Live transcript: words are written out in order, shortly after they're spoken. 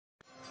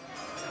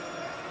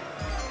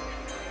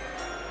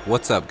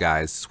What's up,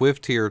 guys?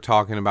 Swift here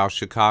talking about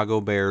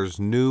Chicago Bears'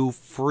 new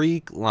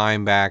freak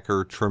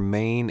linebacker,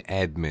 Tremaine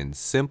Edmunds.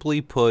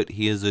 Simply put,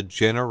 he is a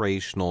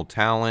generational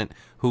talent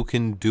who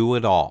can do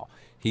it all.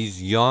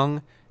 He's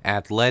young,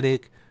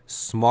 athletic,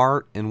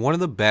 smart, and one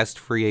of the best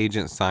free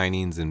agent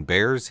signings in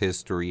Bears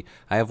history.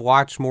 I have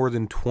watched more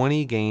than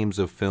 20 games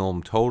of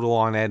film total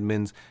on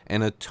Edmunds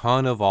and a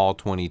ton of all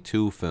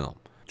 22 film.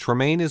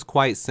 Tremaine is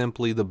quite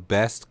simply the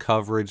best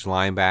coverage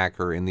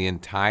linebacker in the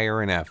entire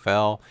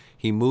NFL.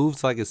 He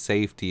moves like a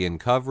safety in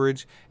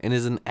coverage and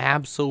is an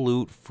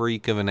absolute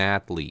freak of an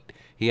athlete.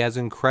 He has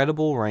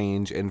incredible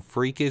range and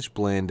freakish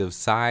blend of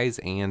size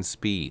and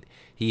speed.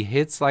 He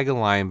hits like a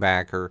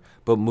linebacker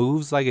but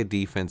moves like a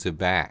defensive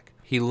back.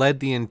 He led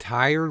the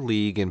entire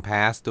league in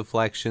pass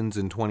deflections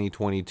in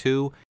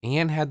 2022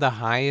 and had the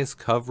highest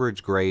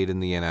coverage grade in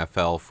the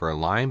NFL for a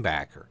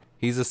linebacker.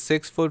 He's a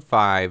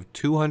 6'5",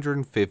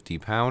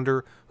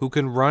 250-pounder who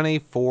can run a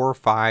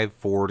 4.5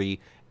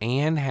 40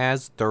 and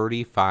has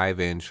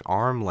 35-inch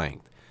arm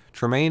length.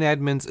 Tremaine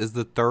Edmunds is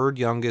the third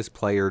youngest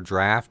player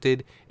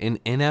drafted in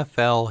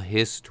NFL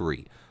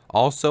history.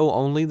 Also,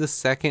 only the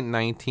second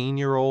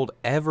 19-year-old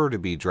ever to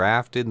be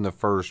drafted in the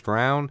first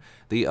round.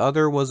 The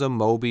other was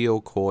Amobi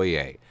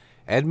Okoye.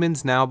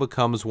 Edmunds now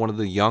becomes one of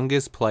the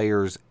youngest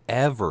players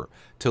ever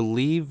to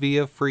leave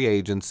via free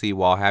agency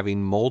while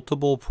having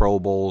multiple Pro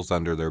Bowls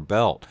under their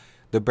belt.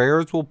 The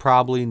Bears will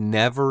probably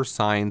never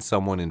sign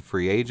someone in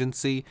free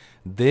agency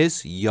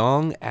this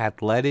young,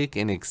 athletic,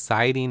 and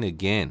exciting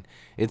again.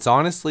 It's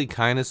honestly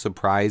kind of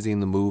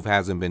surprising the move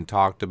hasn't been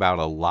talked about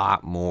a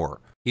lot more.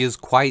 He is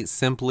quite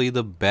simply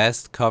the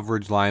best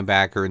coverage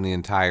linebacker in the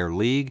entire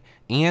league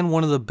and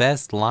one of the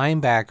best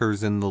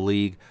linebackers in the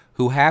league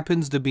who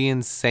happens to be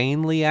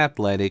insanely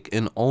athletic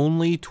and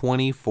only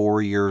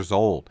 24 years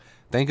old.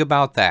 Think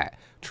about that.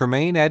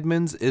 Tremaine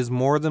Edmunds is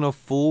more than a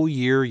full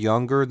year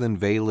younger than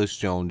Velus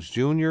Jones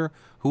Jr.,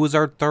 who was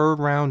our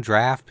third-round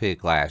draft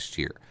pick last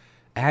year.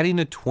 Adding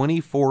a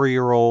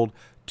 24-year-old,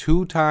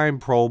 two-time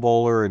Pro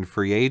Bowler in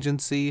free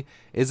agency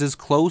is as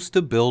close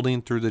to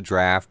building through the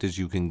draft as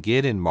you can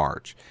get in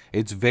March.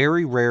 It's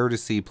very rare to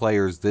see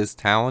players this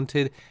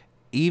talented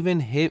even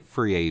hit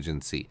free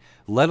agency,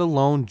 let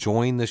alone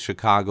join the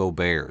Chicago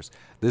Bears.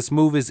 This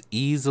move is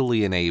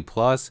easily an A+,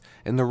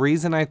 and the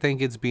reason I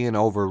think it's being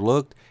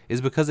overlooked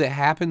is because it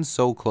happened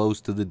so close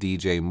to the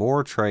DJ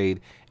Moore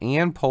trade,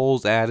 and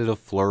polls added a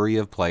flurry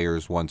of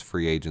players once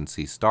free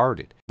agency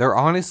started. There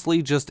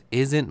honestly just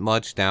isn't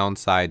much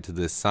downside to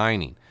this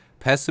signing.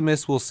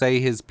 Pessimists will say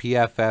his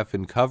PFF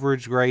and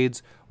coverage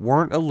grades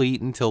weren't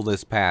elite until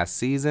this past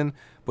season,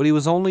 but he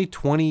was only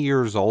 20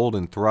 years old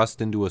and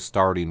thrust into a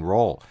starting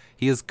role.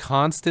 He has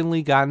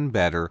constantly gotten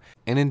better,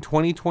 and in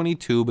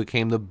 2022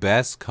 became the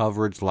best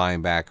coverage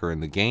linebacker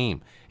in the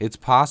game. It's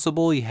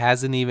possible he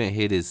hasn't even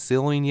hit his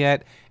ceiling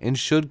yet and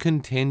should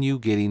continue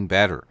getting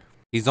better.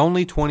 He's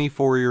only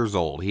 24 years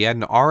old. He had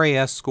an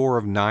RAS score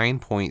of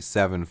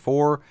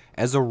 9.74.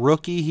 As a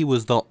rookie, he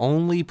was the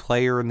only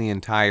player in the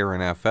entire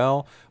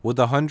NFL with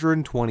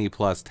 120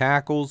 plus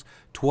tackles,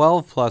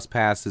 12 plus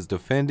passes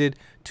defended,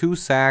 2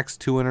 sacks,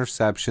 2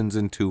 interceptions,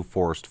 and 2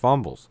 forced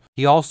fumbles.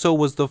 He also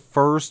was the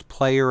first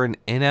player in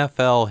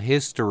NFL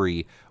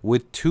history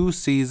with 2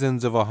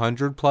 seasons of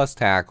 100 plus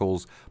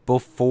tackles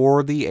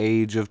before the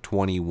age of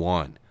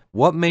 21.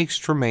 What makes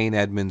Tremaine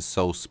Edmunds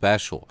so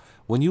special?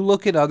 When you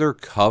look at other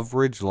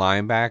coverage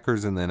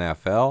linebackers in the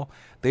NFL,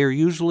 they are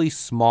usually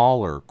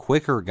smaller,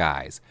 quicker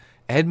guys.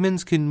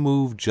 Edmunds can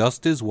move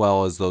just as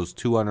well as those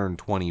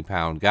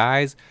 220-pound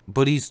guys,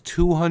 but he's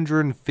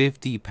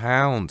 250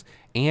 pounds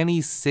and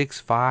he's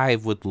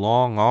 6'5" with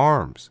long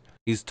arms.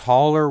 He's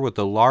taller with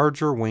a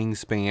larger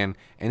wingspan,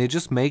 and it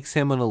just makes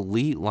him an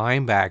elite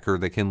linebacker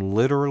that can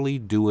literally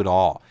do it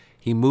all.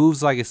 He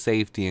moves like a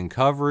safety in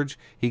coverage,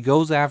 he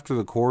goes after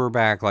the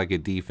quarterback like a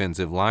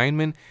defensive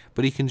lineman,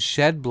 but he can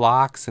shed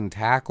blocks and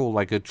tackle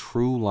like a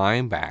true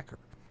linebacker.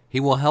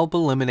 He will help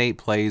eliminate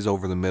plays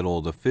over the middle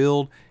of the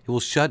field, he will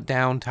shut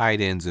down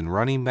tight ends and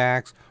running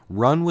backs,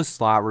 run with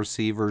slot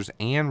receivers,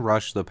 and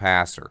rush the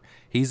passer.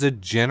 He's a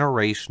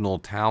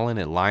generational talent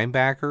at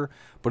linebacker,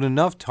 but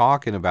enough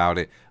talking about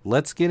it.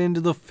 Let's get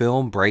into the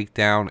film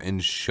breakdown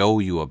and show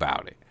you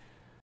about it.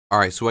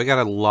 Alright, so I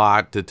got a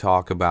lot to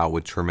talk about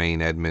with Tremaine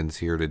Edmunds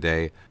here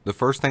today. The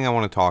first thing I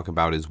want to talk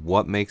about is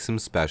what makes him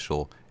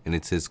special, and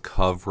it's his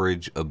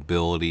coverage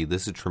ability.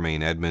 This is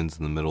Tremaine Edmunds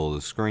in the middle of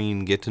the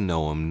screen. Get to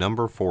know him,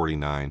 number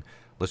 49.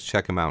 Let's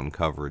check him out in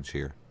coverage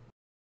here.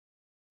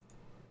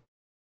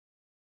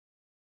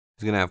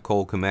 He's going to have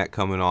Cole Kmet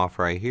coming off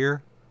right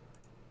here.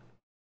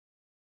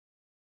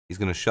 He's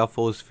going to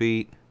shuffle his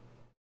feet,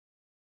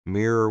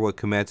 mirror what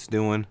Kmet's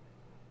doing.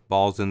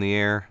 Ball's in the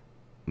air,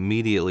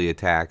 immediately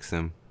attacks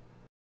him.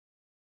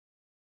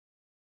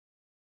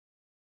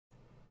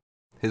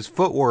 His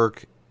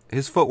footwork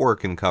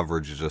in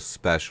coverage is just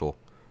special.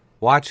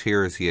 Watch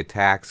here as he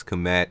attacks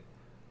Kmet,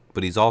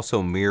 but he's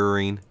also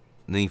mirroring,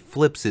 and then he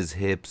flips his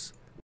hips.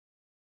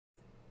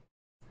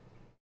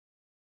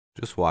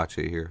 Just watch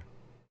it here.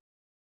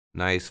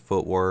 Nice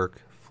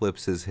footwork,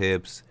 flips his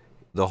hips.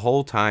 The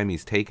whole time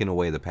he's taking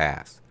away the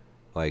pass.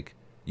 Like,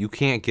 you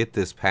can't get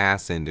this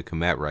pass into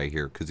Kmet right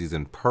here because he's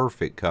in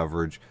perfect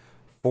coverage.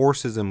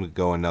 Forces him to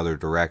go another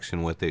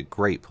direction with it.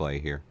 Great play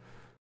here.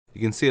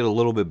 You can see it a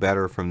little bit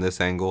better from this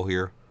angle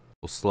here.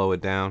 We'll slow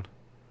it down.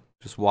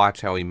 Just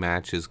watch how he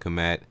matches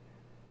Kmet.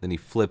 Then he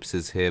flips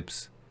his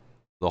hips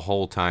the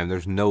whole time.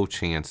 There's no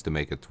chance to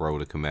make a throw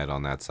to Kmet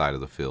on that side of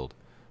the field.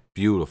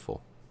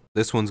 Beautiful.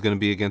 This one's going to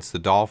be against the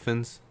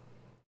Dolphins.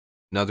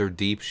 Another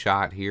deep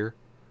shot here.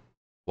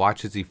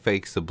 Watch as he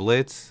fakes the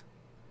blitz.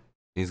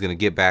 He's going to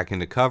get back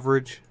into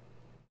coverage.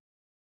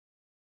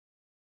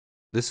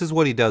 This is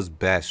what he does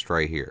best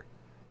right here.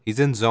 He's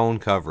in zone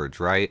coverage,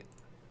 right?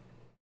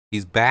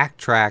 He's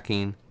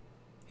backtracking.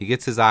 He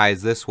gets his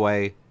eyes this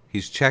way.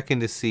 He's checking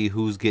to see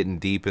who's getting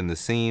deep in the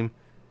seam.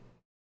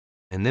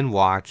 And then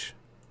watch.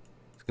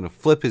 He's going to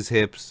flip his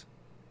hips.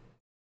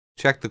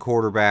 Check the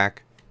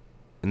quarterback.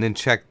 And then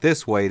check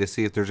this way to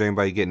see if there's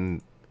anybody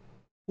getting...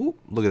 Ooh,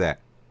 look at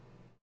that.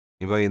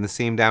 Anybody in the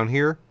seam down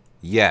here?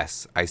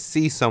 Yes, I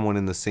see someone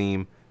in the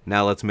seam.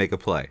 Now let's make a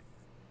play.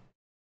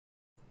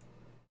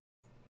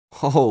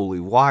 Holy,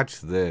 watch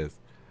this.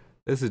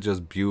 This is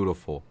just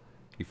beautiful.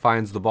 He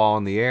finds the ball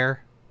in the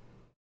air.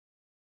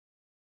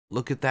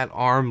 Look at that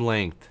arm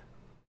length.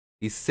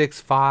 He's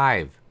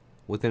 6'5",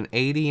 with an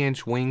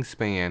 80-inch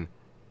wingspan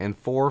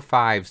and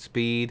 4.5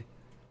 speed.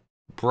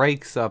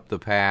 Breaks up the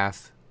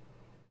pass.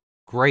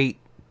 Great,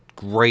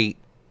 great,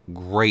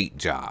 great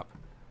job.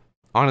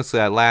 Honestly,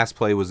 that last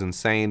play was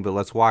insane, but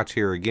let's watch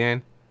here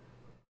again.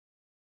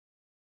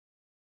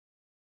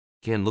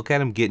 Again, look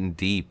at him getting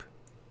deep.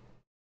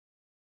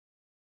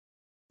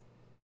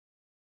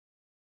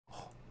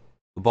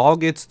 The ball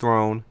gets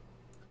thrown.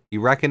 He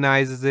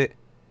recognizes it.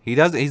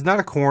 He's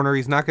not a corner.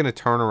 He's not going to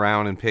turn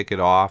around and pick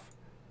it off.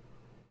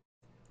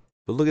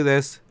 But look at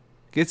this.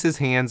 Gets his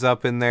hands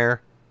up in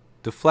there.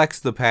 Deflects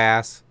the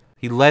pass.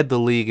 He led the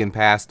league in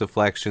pass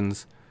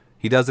deflections.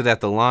 He does it at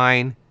the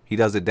line. He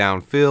does it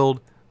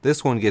downfield.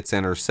 This one gets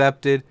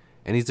intercepted,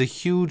 and he's a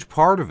huge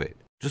part of it.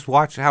 Just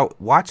watch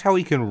how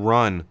he can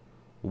run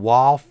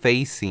while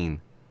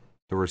facing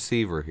the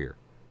receiver here.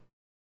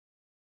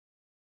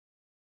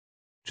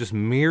 Just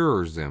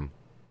mirrors him.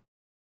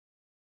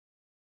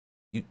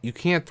 You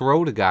can't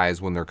throw to guys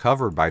when they're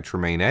covered by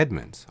Tremaine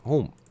Edmunds.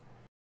 Oh,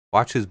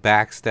 watch his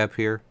back step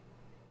here.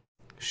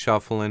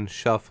 Shuffling,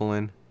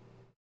 shuffling.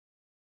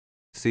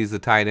 Sees the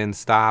tight end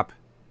stop.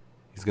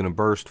 He's going to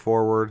burst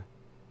forward.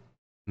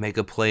 Make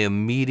a play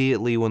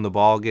immediately when the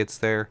ball gets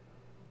there.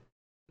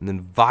 And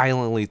then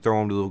violently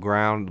throw him to the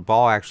ground. The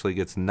ball actually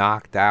gets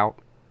knocked out.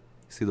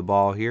 See the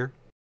ball here?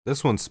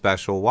 This one's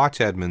special.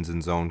 Watch Edmunds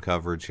in zone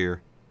coverage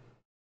here.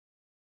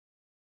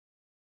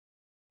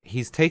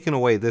 He's taken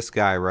away this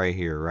guy right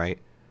here, right?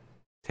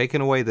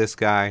 Taking away this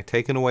guy.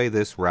 Taking away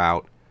this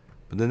route.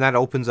 But then that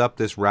opens up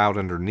this route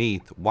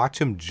underneath. Watch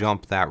him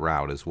jump that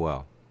route as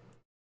well.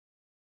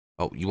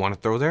 Oh, you want to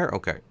throw there?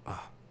 Okay.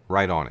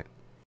 Right on it.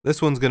 This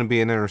one's going to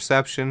be an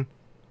interception.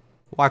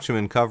 Watch him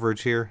in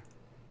coverage here.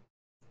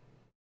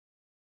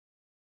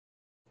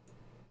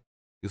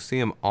 You'll see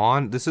him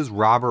on. This is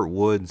Robert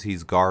Woods.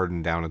 He's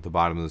guarding down at the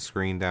bottom of the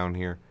screen down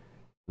here.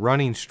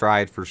 Running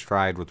stride for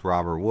stride with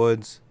Robert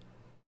Woods.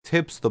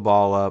 Tips the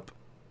ball up.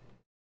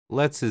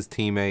 Lets his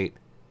teammate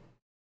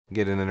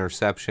get an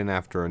interception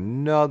after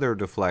another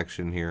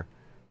deflection here.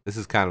 This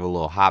is kind of a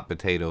little hot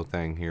potato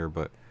thing here,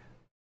 but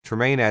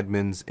Tremaine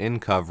Edmunds in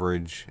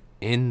coverage.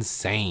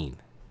 Insane.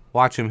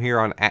 Watch him here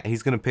on.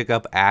 He's going to pick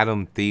up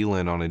Adam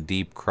Thielen on a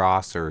deep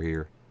crosser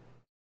here.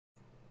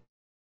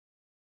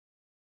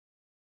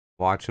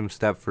 Watch him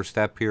step for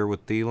step here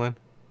with Thielen.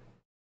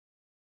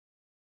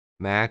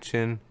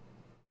 Matching.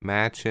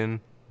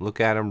 Look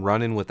at him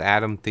running with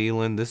Adam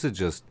Thielen. This is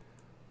just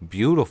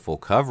beautiful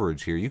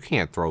coverage here. You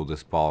can't throw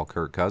this ball,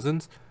 Kirk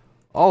Cousins.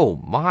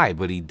 Oh my,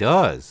 but he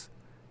does.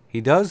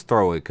 He does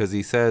throw it because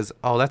he says,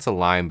 oh, that's a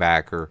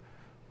linebacker.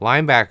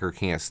 Linebacker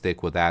can't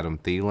stick with Adam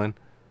Thielen.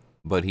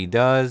 But he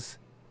does.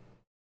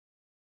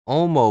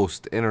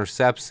 Almost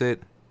intercepts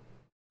it.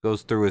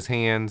 Goes through his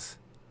hands.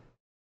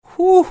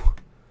 Whew.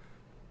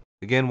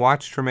 Again,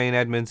 watch Tremaine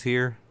Edmunds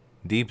here.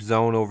 Deep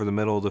zone over the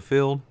middle of the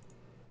field.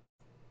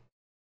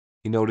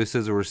 He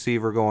notices a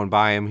receiver going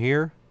by him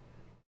here.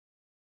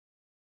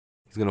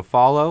 He's going to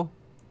follow.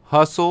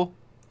 Hustle.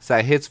 It's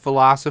that hits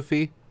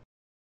philosophy.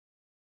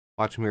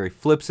 Watch him here. He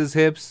flips his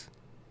hips.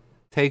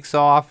 Takes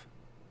off.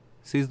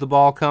 Sees the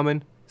ball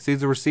coming.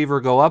 Sees the receiver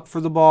go up for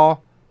the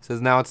ball. Says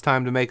now it's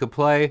time to make a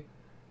play.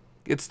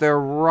 Gets there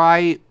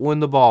right when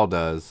the ball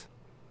does.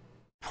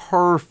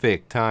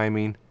 Perfect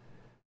timing.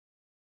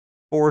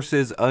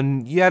 Forces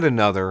yet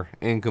another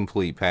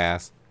incomplete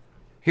pass.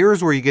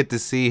 Here's where you get to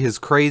see his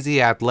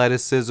crazy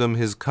athleticism,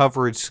 his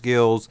coverage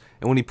skills,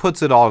 and when he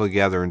puts it all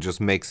together and just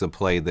makes a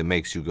play that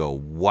makes you go,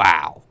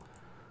 wow.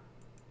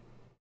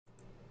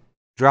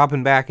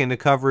 Dropping back into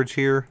coverage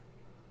here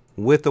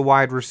with the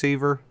wide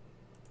receiver.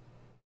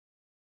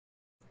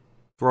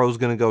 Throw's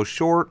going to go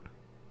short.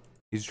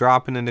 He's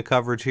dropping into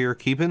coverage here,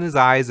 keeping his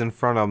eyes in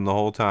front of him the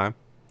whole time.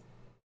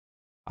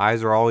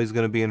 Eyes are always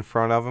going to be in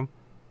front of him.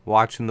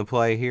 watching the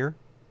play here.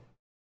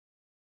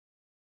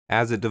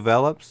 As it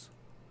develops,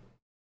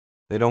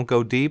 they don't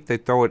go deep. They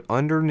throw it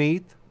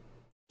underneath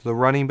to the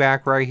running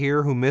back right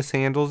here who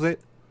mishandles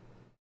it.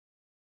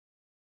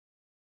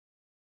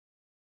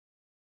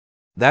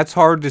 That's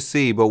hard to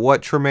see, but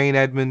what Tremaine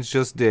Edmunds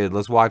just did,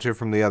 let's watch it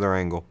from the other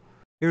angle.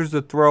 Here's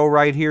the throw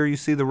right here. You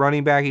see the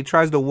running back. He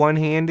tries to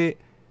one-hand it,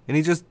 and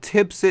he just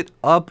tips it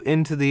up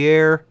into the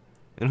air.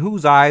 And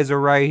whose eyes are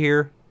right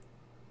here?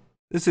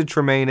 This is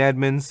Tremaine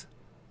Edmunds.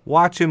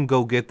 Watch him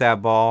go get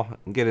that ball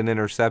and get an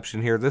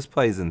interception here. This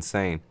play is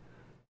insane.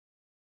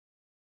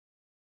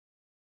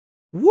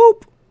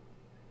 Whoop!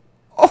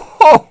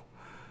 Oh!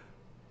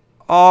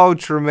 Oh,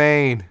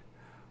 Tremaine.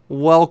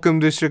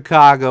 Welcome to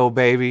Chicago,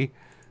 baby.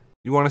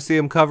 You want to see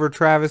him cover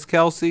Travis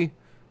Kelce?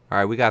 All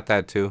right, we got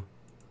that too.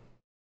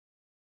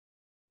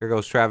 Here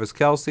goes Travis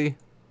Kelce.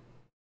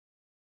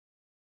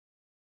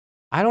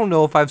 I don't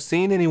know if I've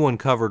seen anyone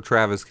cover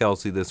Travis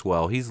Kelce this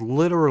well. He's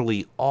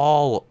literally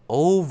all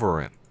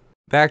over him.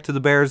 Back to the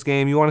Bears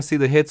game. You want to see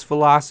the hits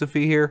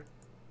philosophy here?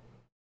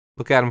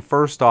 Look at him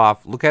first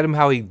off. Look at him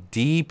how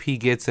deep he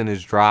gets in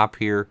his drop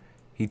here.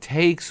 He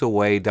takes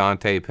away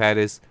Dante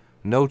Pettis.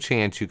 No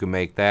chance you can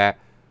make that.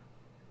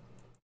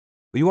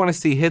 But you want to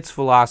see hits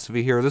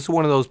philosophy here. This is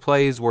one of those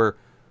plays where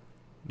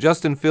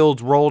Justin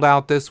Fields rolled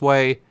out this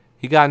way.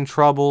 He got in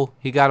trouble.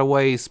 He got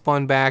away. He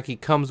spun back. He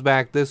comes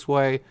back this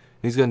way.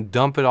 He's going to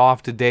dump it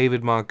off to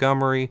David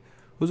Montgomery,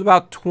 who's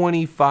about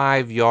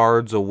 25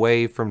 yards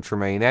away from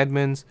Tremaine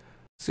Edmunds.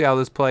 See how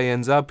this play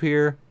ends up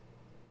here.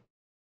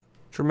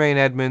 Tremaine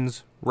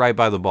Edmunds right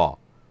by the ball.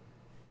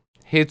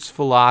 Hits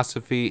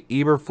philosophy.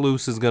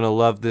 Eberflus is going to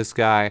love this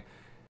guy.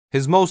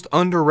 His most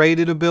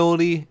underrated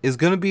ability is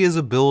going to be his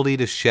ability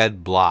to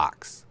shed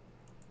blocks.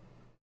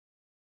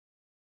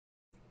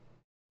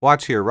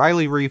 Watch here.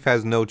 Riley Reef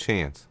has no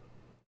chance.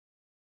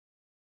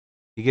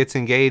 He gets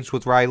engaged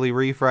with Riley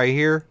Reef right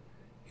here.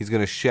 He's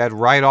going to shed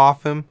right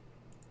off him.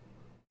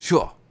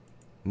 Sure.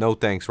 No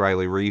thanks,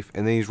 Riley Reef.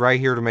 And then he's right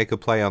here to make a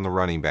play on the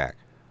running back.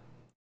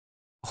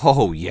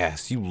 Oh,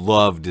 yes. You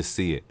love to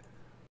see it.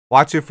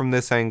 Watch it from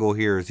this angle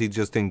here as he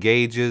just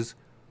engages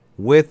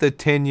with a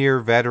 10-year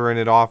veteran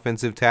at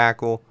offensive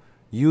tackle.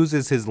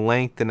 Uses his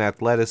length and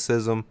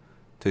athleticism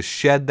to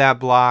shed that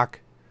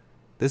block.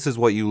 This is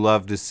what you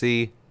love to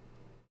see.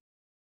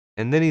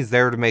 And then he's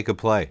there to make a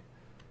play.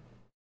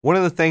 One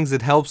of the things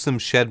that helps him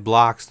shed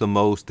blocks the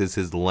most is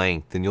his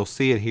length. And you'll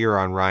see it here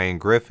on Ryan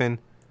Griffin.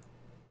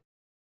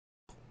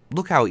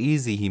 Look how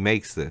easy he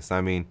makes this.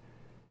 I mean,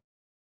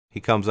 he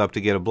comes up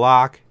to get a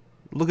block.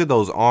 Look at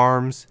those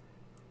arms.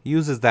 He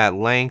uses that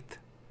length.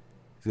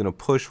 He's going to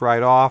push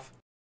right off.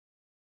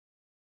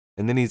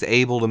 And then he's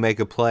able to make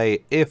a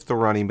play if the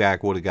running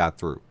back would have got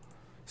through.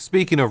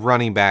 Speaking of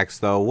running backs,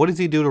 though, what does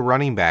he do to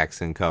running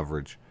backs in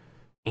coverage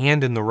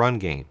and in the run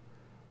game?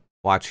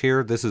 Watch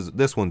here.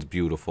 This one's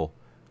beautiful.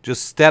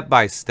 Just step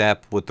by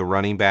step with the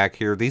running back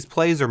here. These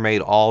plays are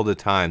made all the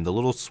time. The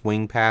little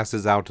swing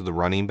passes out to the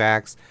running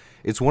backs.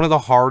 It's one of the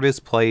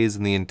hardest plays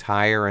in the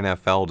entire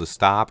NFL to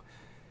stop.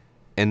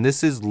 And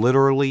this is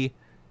literally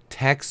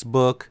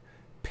textbook,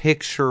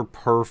 picture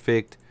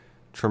perfect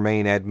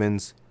Tremaine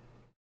Edmunds.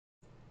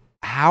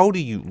 How do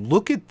you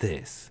look at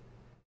this?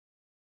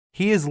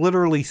 He is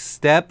literally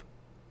step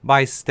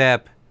by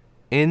step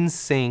in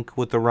sync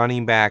with the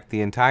running back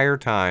the entire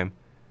time.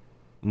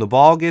 When the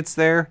ball gets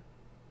there,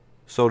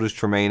 so does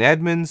Tremaine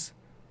Edmunds,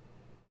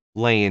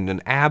 laying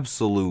an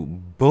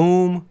absolute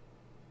boom.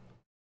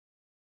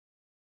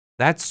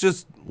 That's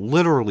just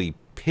literally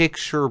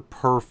picture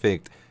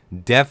perfect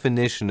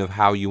definition of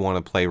how you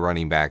want to play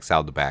running backs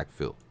out the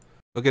backfield.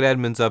 Look at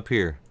Edmunds up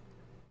here.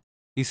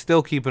 He's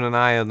still keeping an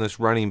eye on this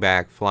running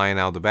back flying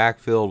out the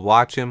backfield.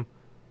 Watch him.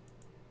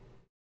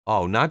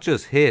 Oh, not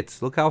just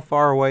hits. Look how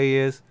far away he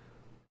is.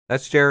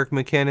 That's Jerick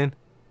McKinnon.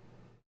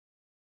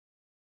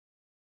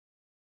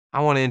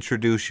 I want to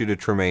introduce you to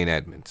Tremaine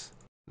Edmunds.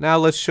 Now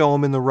let's show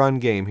him in the run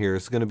game here.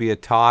 It's going to be a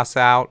toss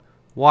out.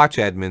 Watch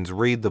Edmunds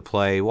read the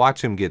play.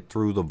 Watch him get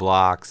through the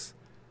blocks.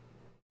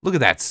 Look at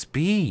that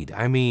speed.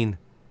 I mean,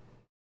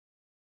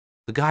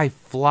 the guy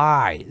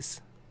flies.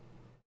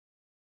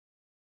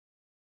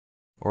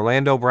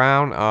 Orlando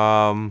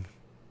Brown,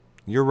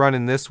 you're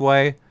running this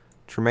way.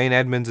 Tremaine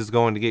Edmunds is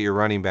going to get your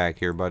running back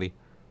here, buddy.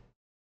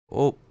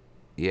 Oh,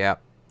 yeah.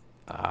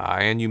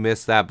 And you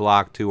missed that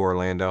block too,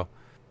 Orlando.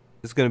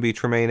 This is going to be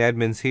Tremaine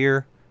Edmunds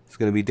here. It's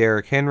going to be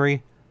Derrick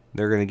Henry.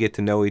 They're going to get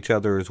to know each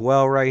other as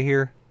well right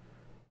here.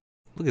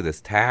 Look at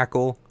this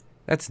tackle.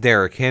 That's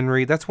Derrick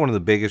Henry. That's one of the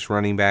biggest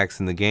running backs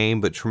in the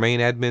game, but Tremaine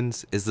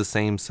Edmunds is the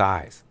same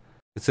size.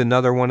 It's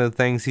another one of the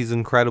things he's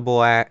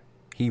incredible at.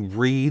 He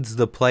reads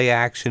the play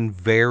action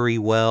very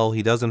well.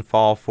 He doesn't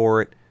fall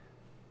for it.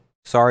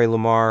 Sorry,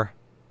 Lamar.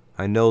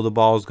 I know the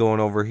ball's going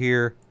over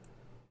here,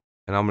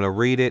 and I'm going to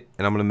read it,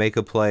 and I'm going to make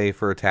a play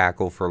for a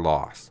tackle for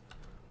loss.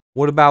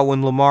 What about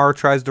when Lamar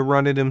tries to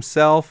run it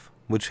himself,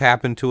 which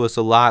happened to us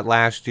a lot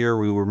last year?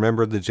 We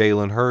remember the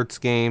Jalen Hurts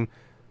game.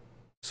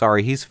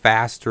 Sorry, he's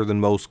faster than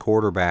most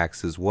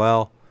quarterbacks as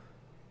well.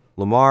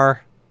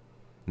 Lamar,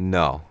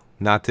 no,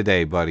 not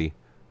today, buddy.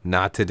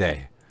 Not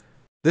today.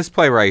 This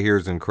play right here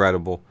is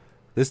incredible.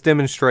 This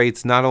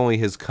demonstrates not only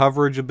his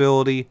coverage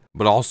ability,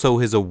 but also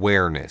his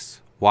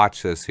awareness.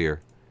 Watch this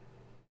here.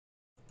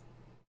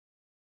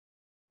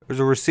 There's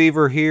a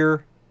receiver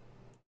here.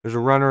 There's a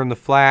runner in the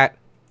flat.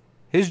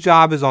 His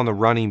job is on the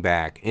running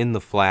back in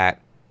the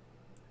flat.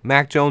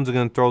 Mac Jones is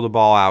going to throw the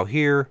ball out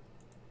here.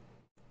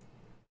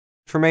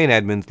 Tremaine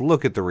Edmunds,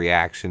 look at the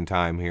reaction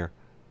time here.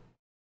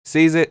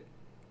 Sees it.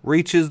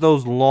 Reaches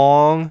those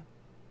long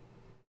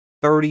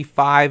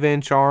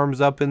 35-inch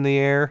arms up in the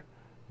air.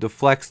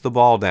 Deflects the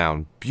ball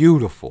down.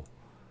 Beautiful.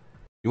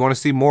 You want to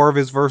see more of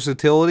his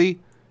versatility?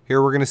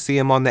 Here we're going to see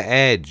him on the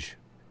edge.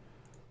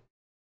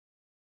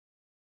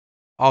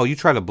 Oh, you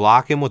try to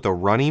block him with a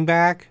running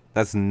back?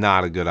 That's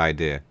not a good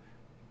idea.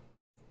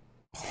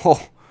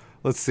 Oh,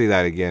 let's see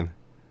that again.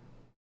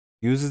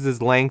 Uses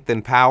his length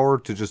and power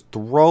to just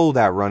throw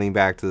that running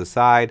back to the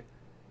side.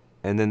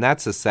 And then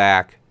that's a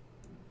sack.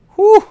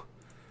 Whew.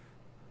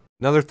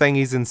 Another thing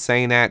he's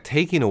insane at,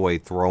 taking away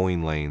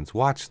throwing lanes.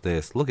 Watch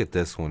this. Look at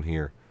this one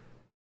here.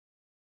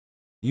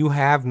 You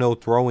have no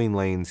throwing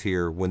lanes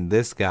here when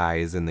this guy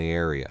is in the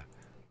area.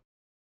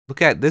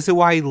 Look at this is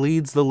why he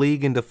leads the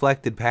league in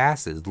deflected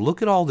passes.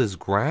 Look at all this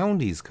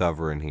ground he's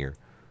covering here.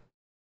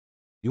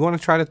 You want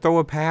to try to throw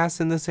a pass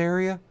in this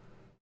area?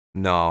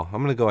 No,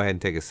 I'm going to go ahead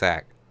and take a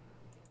sack.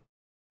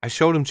 I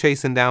showed him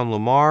chasing down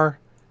Lamar.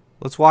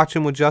 Let's watch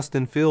him with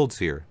Justin Fields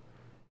here.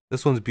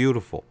 This one's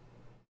beautiful.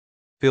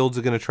 Fields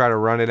is going to try to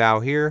run it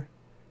out here.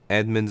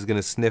 Edmunds is going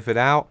to sniff it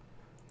out.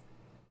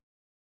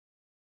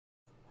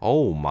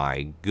 Oh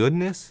my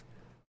goodness.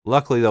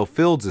 Luckily though,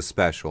 Fields is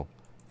special.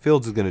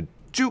 Fields is going to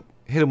juke.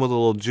 Hit him with a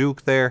little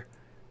juke there.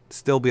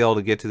 Still be able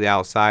to get to the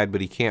outside,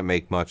 but he can't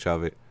make much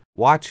of it.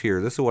 Watch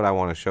here. This is what I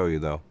want to show you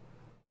though.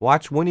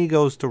 Watch when he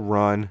goes to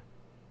run.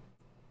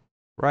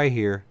 Right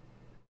here.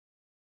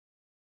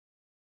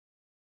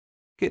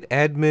 Get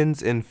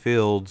Edmunds and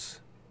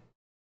Fields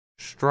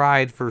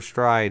stride for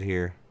stride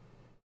here.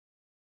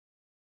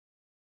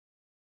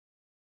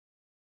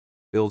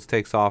 Fields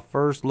takes off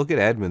first. Look at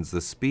Edmunds,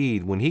 the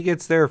speed. When he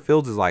gets there,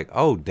 Fields is like,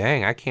 oh,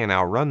 dang, I can't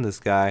outrun this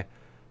guy.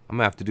 I'm going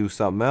to have to do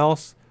something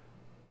else.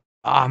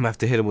 I'm going to have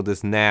to hit him with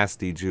this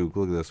nasty juke.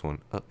 Look at this one.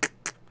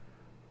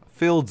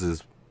 Fields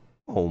is,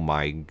 oh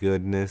my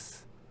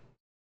goodness.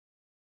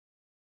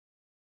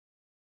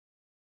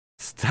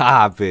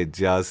 Stop it,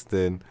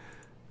 Justin.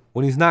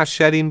 When he's not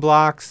shedding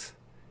blocks,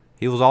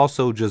 he was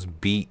also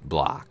just beat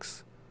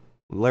blocks.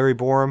 Larry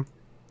Borum,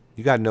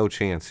 you got no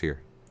chance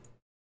here.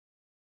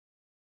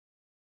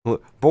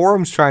 Look,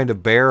 Borum's trying to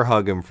bear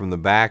hug him from the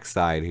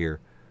backside here.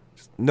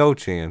 Just no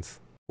chance.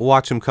 We'll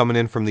watch him coming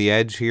in from the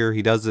edge here.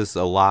 He does this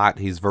a lot.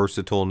 He's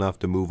versatile enough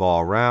to move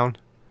all around.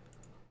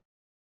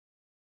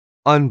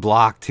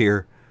 Unblocked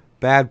here.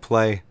 Bad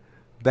play.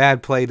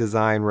 Bad play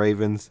design,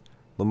 Ravens.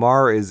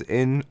 Lamar is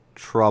in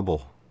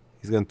trouble.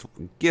 He's going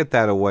to get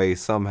that away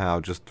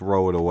somehow. Just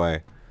throw it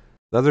away.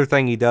 The other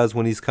thing he does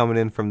when he's coming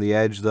in from the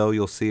edge, though,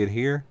 you'll see it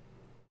here.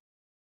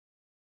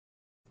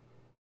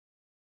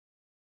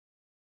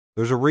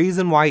 There's a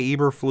reason why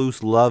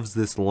Eberflus loves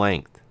this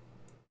length.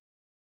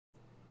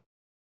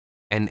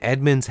 And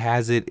Edmunds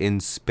has it in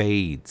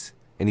spades.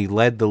 And he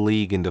led the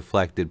league in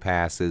deflected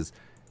passes.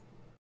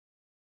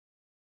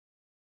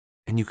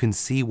 And you can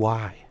see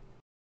why.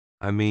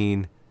 I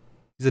mean,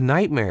 he's a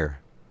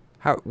nightmare.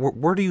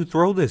 Where do you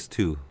throw this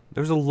to?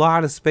 There's a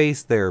lot of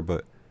space there,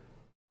 but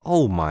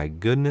oh my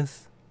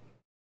goodness.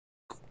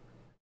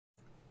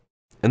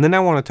 And then I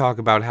want to talk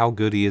about how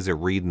good he is at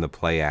reading the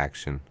play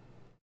action.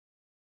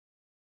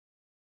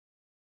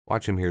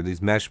 Watch him here.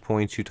 These mesh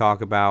points you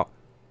talk about.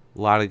 A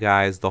lot of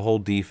guys, the whole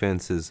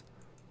defense is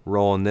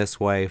rolling this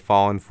way,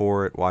 falling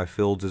for it, while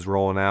Fields is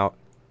rolling out.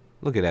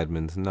 Look at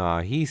Edmunds.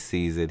 Nah, he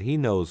sees it. He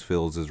knows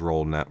Fields is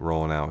rolling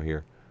out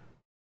here.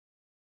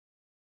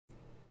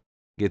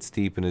 Gets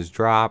deep in his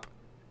drop.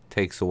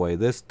 Takes away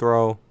this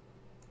throw.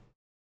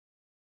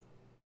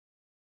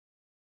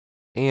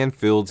 And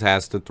Fields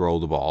has to throw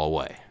the ball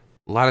away.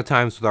 A lot of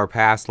times with our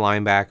past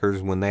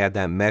linebackers, when they had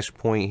that mesh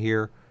point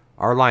here,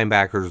 our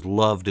linebackers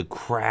love to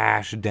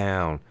crash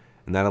down.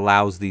 And that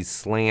allows these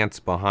slants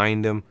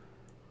behind him.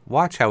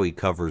 Watch how he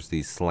covers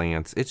these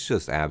slants. It's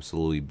just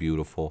absolutely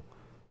beautiful.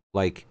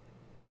 Like,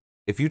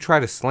 if you try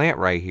to slant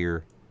right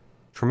here,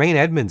 Tremaine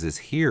Edmunds is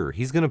here.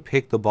 He's going to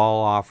pick the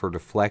ball off or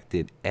deflect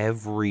it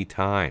every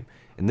time.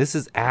 And this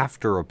is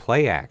after a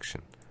play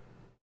action.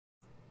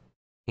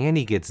 And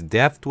he gets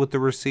deft with the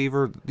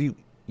receiver.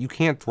 You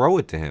can't throw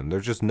it to him.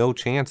 There's just no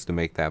chance to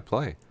make that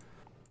play.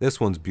 This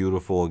one's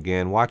beautiful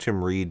again. Watch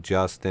him read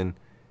Justin.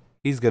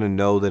 He's going to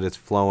know that it's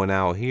flowing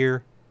out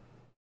here.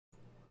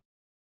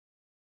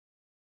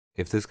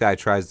 If this guy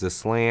tries to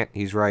slant,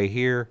 he's right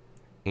here.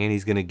 And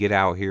he's going to get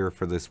out here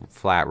for this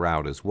flat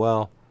route as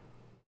well.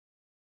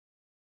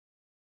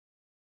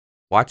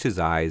 Watch his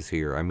eyes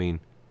here. I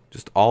mean,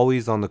 just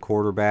always on the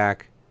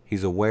quarterback.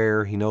 He's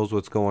aware. He knows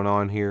what's going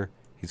on here.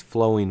 He's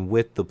flowing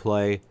with the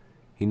play.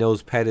 He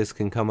knows Pettis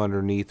can come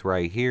underneath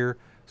right here.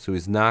 So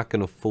he's not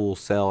going to full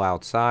sell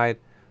outside.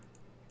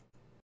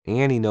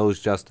 And he knows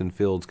Justin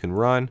Fields can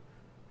run.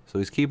 So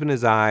he's keeping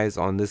his eyes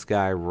on this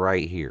guy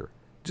right here.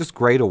 Just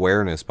great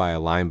awareness by a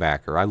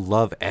linebacker. I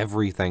love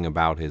everything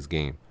about his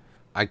game.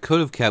 I could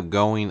have kept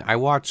going. I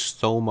watched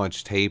so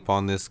much tape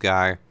on this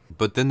guy,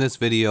 but then this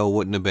video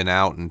wouldn't have been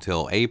out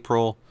until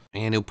April,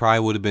 and it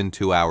probably would have been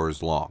 2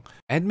 hours long.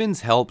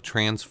 Edmunds helped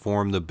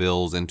transform the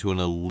Bills into an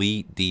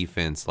elite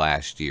defense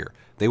last year.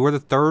 They were the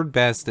third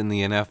best in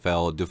the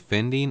NFL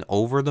defending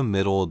over the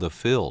middle of the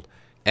field.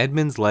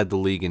 Edmunds led the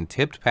league in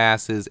tipped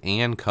passes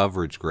and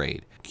coverage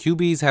grade.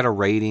 QBs had a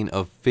rating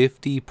of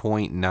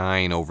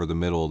 50.9 over the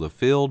middle of the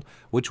field,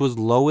 which was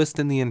lowest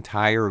in the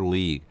entire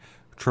league.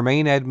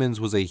 Tremaine Edmunds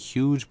was a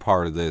huge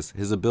part of this.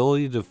 His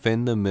ability to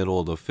defend the middle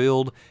of the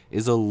field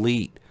is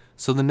elite.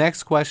 So the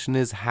next question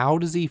is, how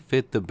does he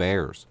fit the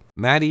Bears?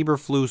 Matt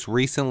Eberflus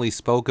recently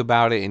spoke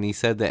about it, and he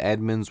said that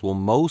Edmunds will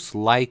most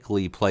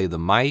likely play the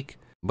Mike.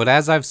 But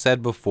as I've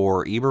said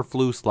before,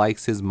 Eberflus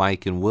likes his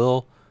Mike and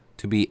Will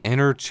to be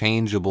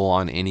interchangeable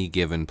on any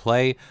given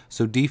play,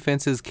 so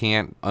defenses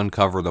can't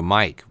uncover the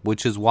Mike,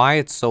 which is why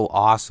it's so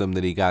awesome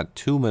that he got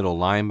two middle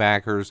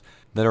linebackers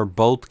that are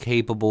both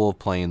capable of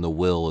playing the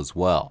Will as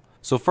well.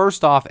 So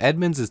first off,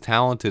 Edmunds is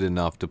talented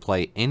enough to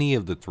play any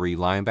of the three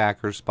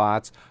linebacker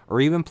spots, or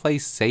even play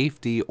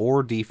safety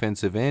or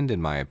defensive end,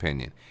 in my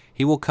opinion.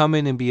 He will come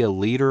in and be a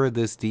leader of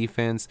this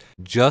defense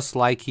just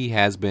like he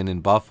has been in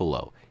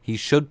Buffalo. He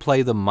should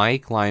play the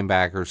Mike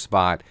linebacker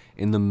spot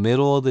in the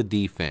middle of the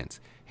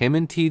defense. Him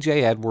and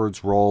TJ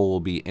Edwards' role will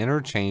be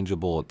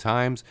interchangeable at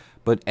times,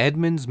 but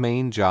Edmunds'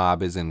 main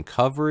job is in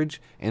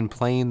coverage and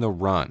playing the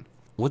run.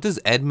 What does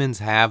Edmunds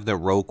have that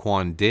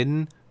Roquan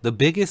didn't? The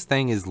biggest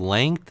thing is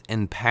length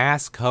and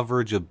pass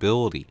coverage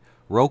ability.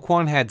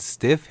 Roquan had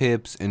stiff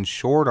hips and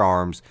short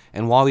arms,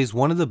 and while he's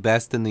one of the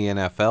best in the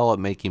NFL at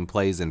making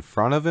plays in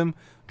front of him,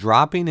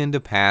 dropping into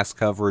pass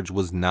coverage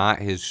was not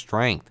his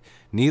strength.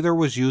 Neither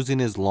was using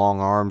his long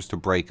arms to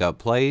break up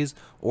plays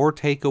or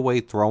take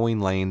away throwing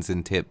lanes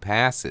and tip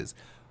passes.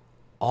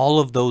 All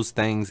of those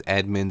things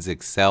Edmunds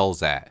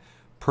excels at.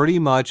 Pretty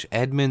much,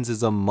 Edmunds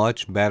is a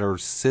much better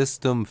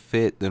system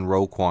fit than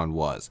Roquan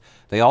was.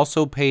 They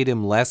also paid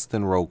him less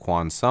than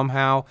Roquan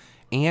somehow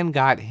and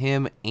got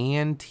him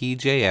and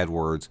TJ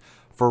Edwards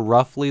for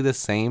roughly the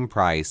same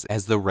price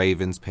as the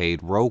Ravens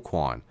paid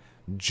Roquan.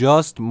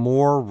 Just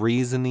more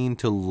reasoning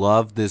to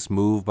love this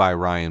move by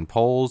Ryan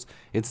Poles.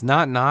 It's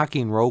not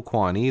knocking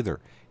Roquan either.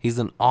 He's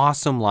an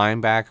awesome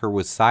linebacker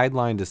with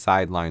sideline to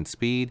sideline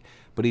speed,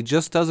 but he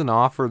just doesn't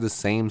offer the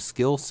same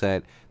skill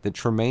set that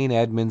Tremaine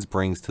Edmunds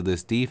brings to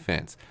this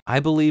defense.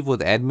 I believe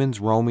with Edmunds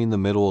roaming the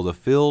middle of the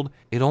field,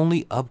 it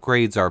only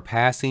upgrades our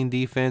passing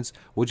defense,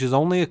 which is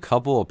only a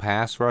couple of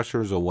pass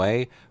rushers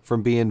away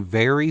from being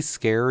very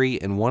scary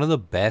and one of the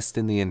best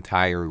in the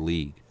entire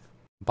league.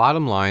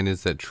 Bottom line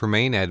is that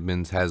Tremaine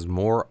Edmunds has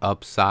more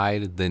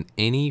upside than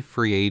any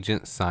free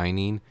agent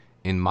signing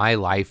in my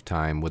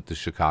lifetime with the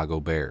Chicago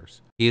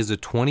Bears. He is a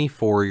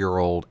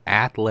 24-year-old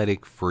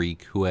athletic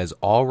freak who has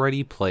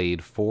already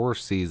played 4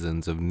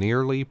 seasons of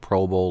nearly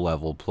Pro Bowl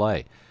level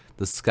play.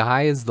 The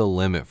sky is the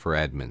limit for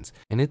Edmunds,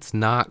 and it's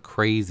not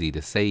crazy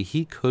to say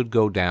he could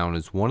go down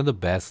as one of the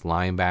best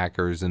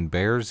linebackers in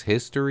Bears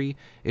history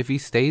if he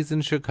stays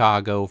in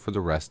Chicago for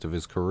the rest of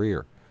his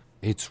career.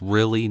 It's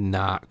really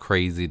not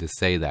crazy to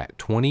say that.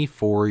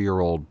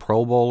 24-year-old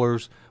Pro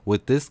Bowlers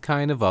with this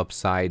kind of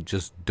upside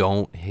just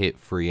don't hit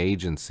free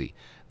agency.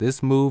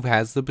 This move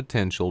has the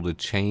potential to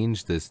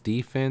change this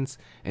defense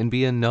and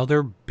be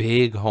another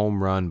big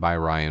home run by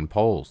Ryan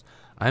Poles.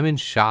 I'm in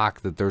shock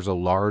that there's a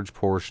large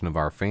portion of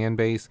our fan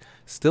base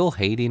still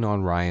hating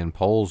on Ryan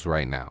Poles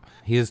right now.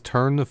 He has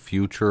turned the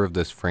future of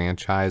this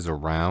franchise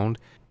around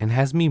and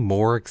has me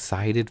more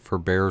excited for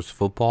Bears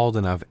football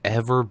than I've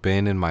ever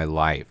been in my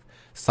life.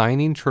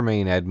 Signing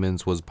Tremaine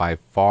Edmunds was by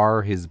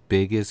far his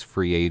biggest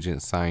free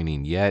agent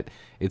signing yet.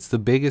 It's the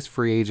biggest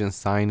free agent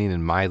signing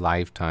in my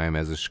lifetime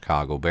as a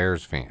Chicago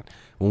Bears fan.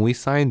 When we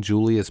signed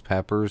Julius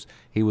Peppers,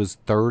 he was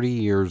 30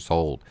 years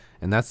old,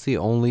 and that's the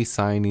only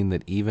signing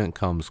that even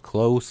comes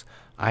close.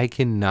 I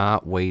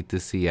cannot wait to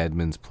see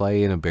Edmunds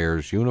play in a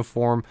Bears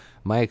uniform.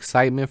 My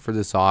excitement for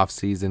this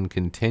offseason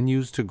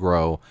continues to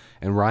grow,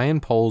 and Ryan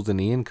Poles and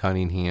Ian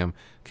Cunningham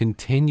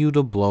continue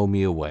to blow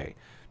me away.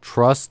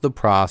 Trust the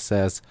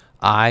process.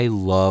 I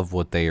love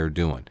what they are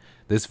doing.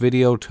 This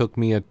video took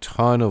me a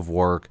ton of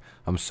work.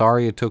 I'm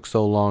sorry it took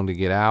so long to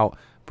get out,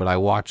 but I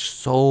watched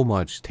so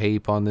much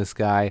tape on this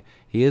guy.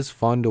 He is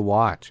fun to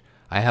watch.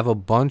 I have a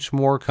bunch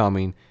more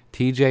coming.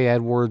 TJ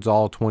Edwards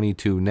all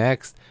 22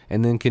 next,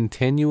 and then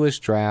continuous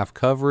draft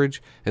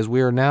coverage as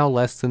we are now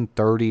less than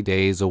 30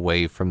 days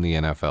away from the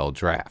NFL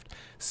draft.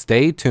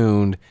 Stay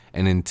tuned,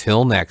 and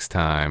until next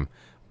time,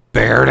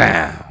 bear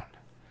down.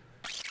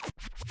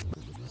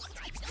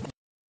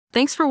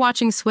 Thanks for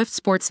watching Swift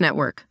Sports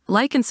Network.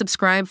 Like and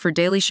subscribe for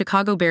daily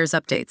Chicago Bears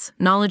updates,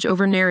 knowledge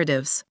over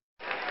narratives.